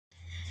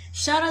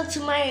Shout out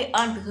to my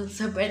aunt because it's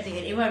her birthday,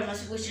 and everyone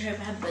must wish her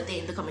happy birthday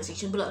in the comment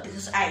section below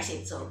because I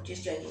said so.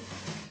 Just joking,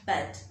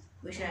 but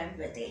wish her happy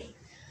birthday.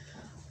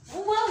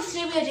 Well,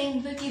 today we are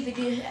doing 50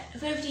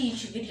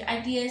 YouTube video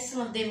ideas.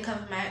 Some of them come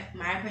from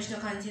my personal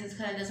content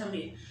calendar. Some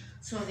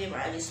of them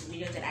are just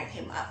videos that I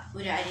came up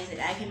with, ideas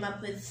that I came up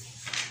with.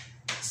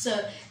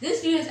 So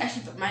this video is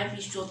actually might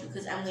be short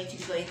because I'm going to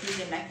be going through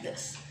them like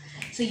this.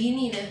 So you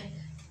need to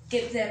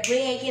get the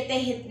bread, get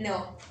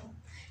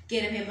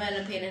a paper and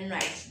a pen and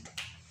write.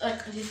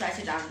 Just write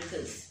it down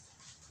because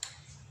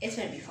it's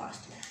gonna be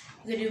fast.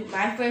 I'm gonna do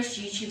my first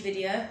YouTube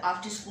video,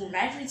 after school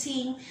night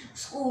routine,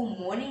 school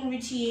morning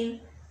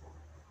routine.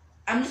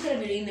 I'm just gonna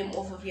be doing them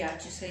off of here,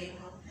 just so you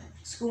know.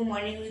 School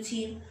morning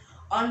routine,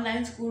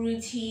 online school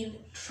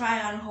routine,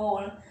 try on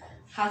haul,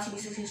 how to be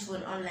successful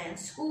in online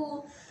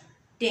school,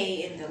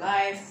 day in the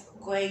life,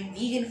 going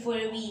vegan for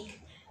a week,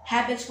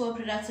 habits for a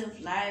productive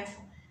life,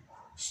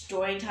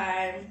 story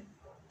time,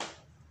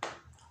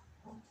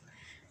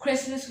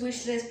 Christmas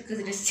wish list, because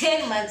it is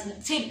 10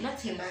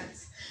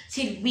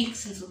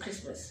 weeks until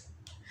Christmas.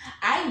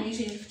 I knew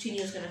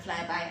 2020 was going to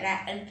fly by,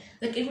 and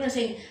like everyone was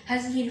saying,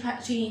 hasn't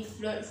 2020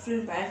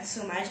 flown by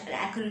so much, and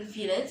I couldn't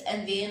feel it,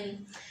 and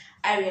then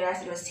I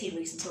realized it was 10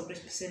 weeks until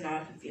Christmas, and now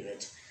I can feel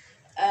it.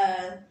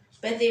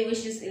 Birthday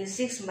wishes, it is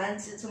 6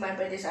 months until my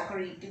birthday, so I can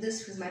already do this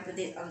because my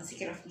birthday is on the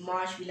 2nd of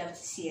March. We love to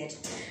see it.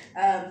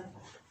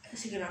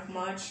 2nd of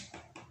March.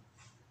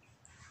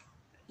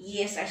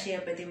 Yes, I share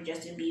a birthday with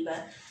Justin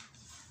Bieber.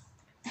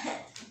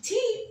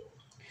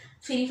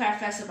 25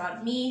 facts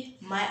about me,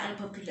 my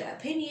unpopular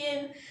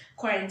opinion,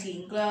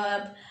 quarantine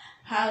club,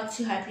 how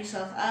to hype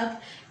yourself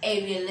up,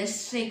 a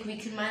realistic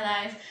week in my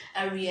life,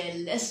 a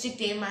realistic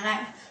day in my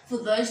life. For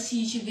those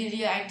YouTube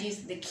video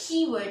ideas, the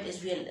keyword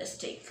is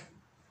realistic,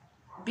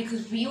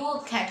 because we will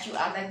catch you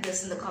out like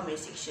this in the comment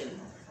section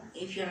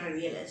if you're not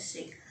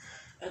realistic.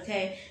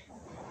 Okay,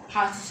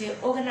 how to stay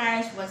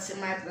organized, what's in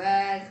my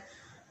bag,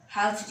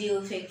 how to deal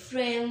with fake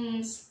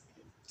friends,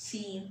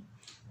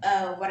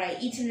 what I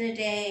eat in a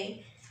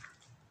day.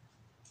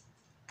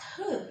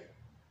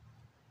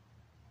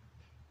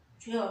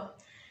 Sure,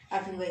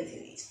 I've been going through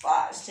these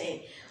fast.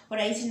 Say what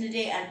I eat in a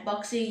day,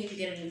 unboxing. If you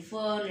get a new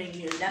phone or a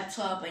new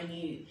laptop, a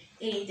new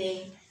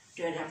anything,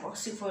 do an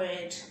unboxing for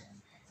it.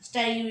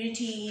 Study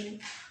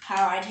routine,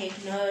 how I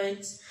take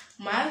notes.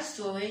 My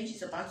storage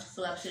is about to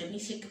fill up, so let me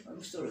check if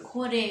I'm still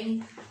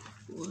recording.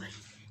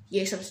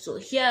 Yes, I'm still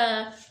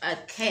here.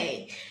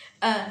 Okay.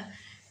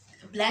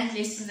 Blank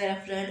lessons that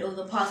I've learned over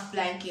the past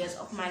blank years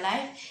of my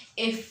life.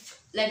 If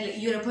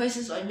like you're in a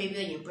process, or maybe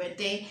on your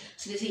birthday,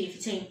 so let's say if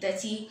you're turning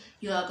 30,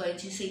 you are going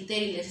to say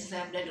 30 lessons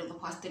that I've learned over the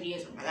past 30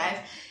 years of my life.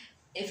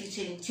 If you're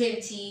turning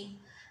 20,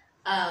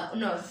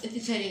 if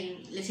you're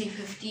turning, let's say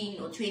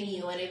 15 or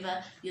 20 or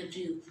whatever, you'll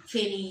do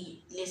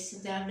 20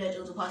 lessons that I've learned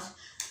over the past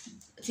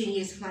 20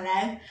 years of my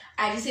life.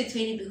 I just said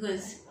 20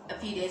 because a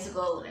few days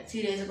ago, like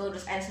 2 days ago, it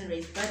was Addison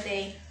Ray's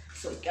birthday,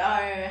 so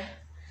yeah.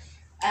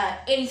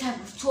 Any type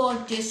of tour,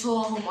 desk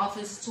tour, home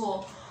office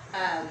tour,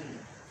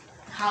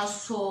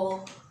 house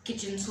tour,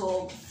 kitchen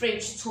tour,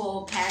 fridge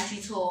tour, pantry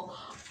tour.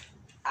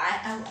 I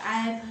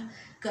have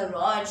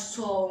garage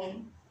tour.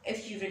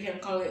 If you can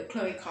call it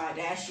Khloe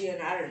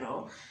Kardashian, I don't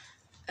know.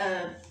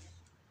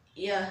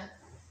 Yeah.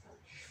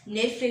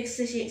 Netflix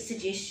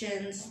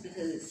suggestions,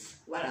 because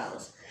what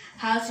else?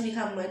 How to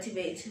become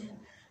motivated.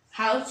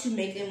 How to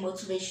make a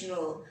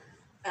motivational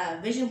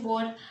vision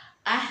board.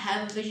 I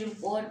have a vision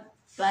board,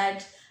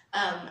 but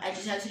I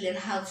just have to learn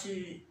how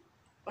to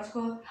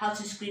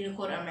screen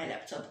record on my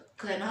laptop,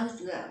 because I know how to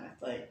do that on my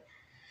phone.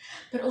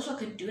 But also I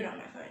could do it on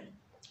my phone.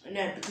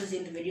 No, because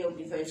then the video will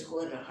be vertical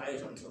and not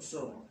horizontal,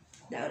 so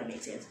that would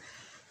make sense.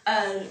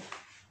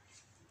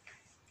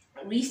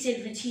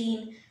 Reset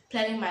routine,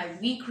 planning my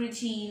week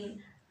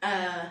routine,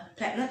 not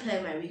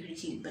planning my week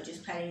routine, but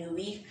just planning your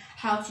week.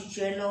 How to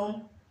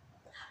journal.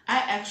 I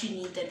actually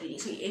need that video,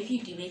 so if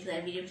you do make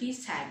that video,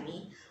 please tag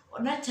me,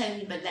 or not tag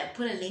me, but like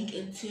put a link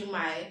into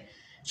my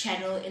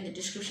channel in the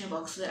description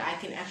box so that I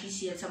can actually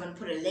see that someone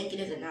put a link in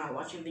it and now I'll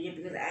watch your video,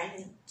 because I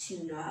need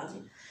to know how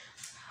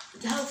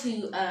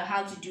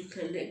to do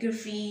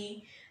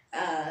calligraphy,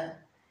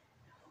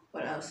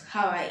 what else,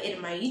 how I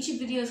edit my YouTube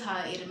videos, how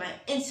I edit my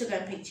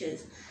Instagram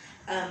pictures,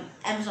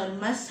 Amazon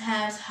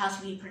must-haves, how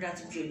to be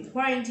productive during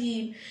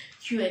quarantine,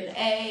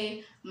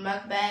 Q&A,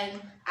 mukbang.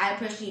 I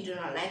personally do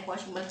not like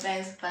watching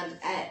mukbangs, but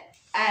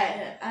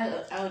I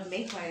would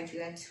make one if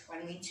you guys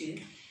want me to.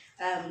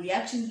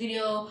 Reaction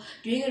video.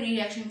 Doing a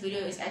reaction video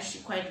is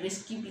actually quite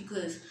risky,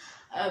 because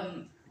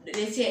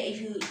let's say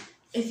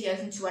if you're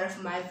into one of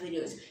my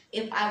videos,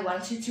 if I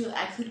wanted to,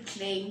 I could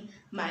claim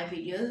my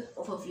video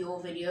off of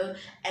your video,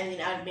 and then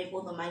I'd make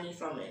all the money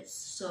from it.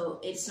 So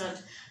it's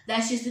not,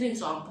 that's just an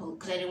example,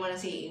 because I didn't want to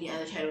say any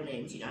other channel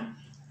names, you know,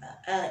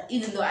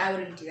 even though I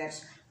wouldn't do that,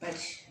 but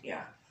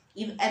yeah.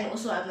 And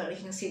also I'm not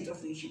making sense of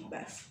YouTube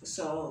math,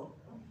 so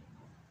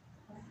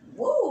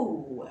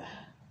whoa,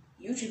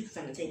 YouTube is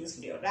gonna take this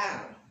video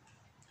down.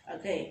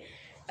 Okay,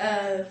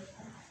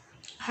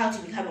 how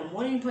to become a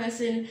morning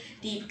person,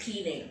 deep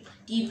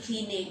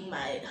cleaning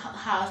my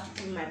house, deep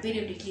cleaning my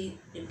bedroom,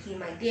 deep clean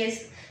my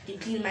desk, deep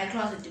clean my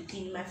closet, deep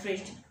clean my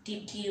fridge,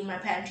 deep clean my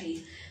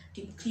pantry,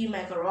 deep clean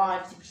my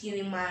garage, deep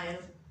cleaning my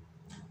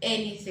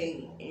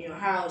anything in your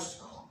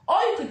house. Or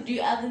you could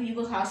do other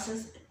people's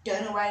houses.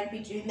 Don't know why I'd be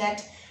doing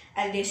that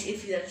unless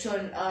if you're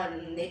shown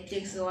on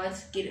Netflix or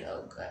what,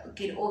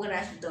 get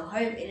organized with the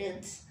home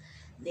edits.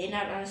 They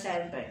not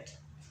understand, but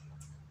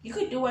you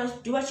could do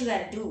what you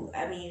gotta do.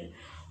 I mean,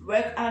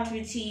 workout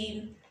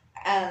routine,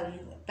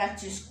 back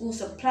to school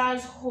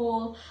supplies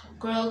haul,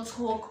 girl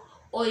talk,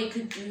 or you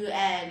could do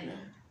a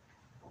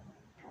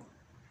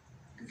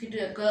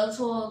girl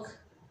talk.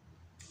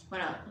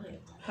 Hold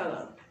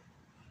on.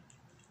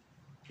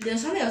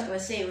 There's something I was gonna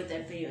say with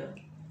that video.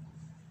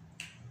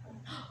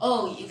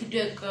 Oh, you could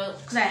do a girl,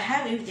 because I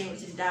have everything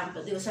written down,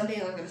 but there was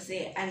something I was gonna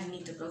say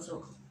underneath the girl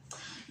talk.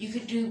 You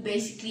could do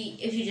basically,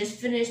 if you just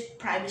finished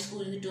primary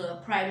school, you could do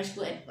a primary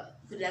school, you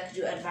could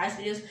do advice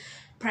videos,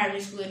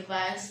 primary school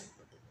advice,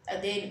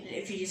 and then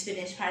if you just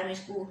finished primary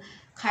school,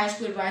 high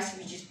school advice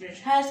if you just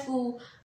finished high school,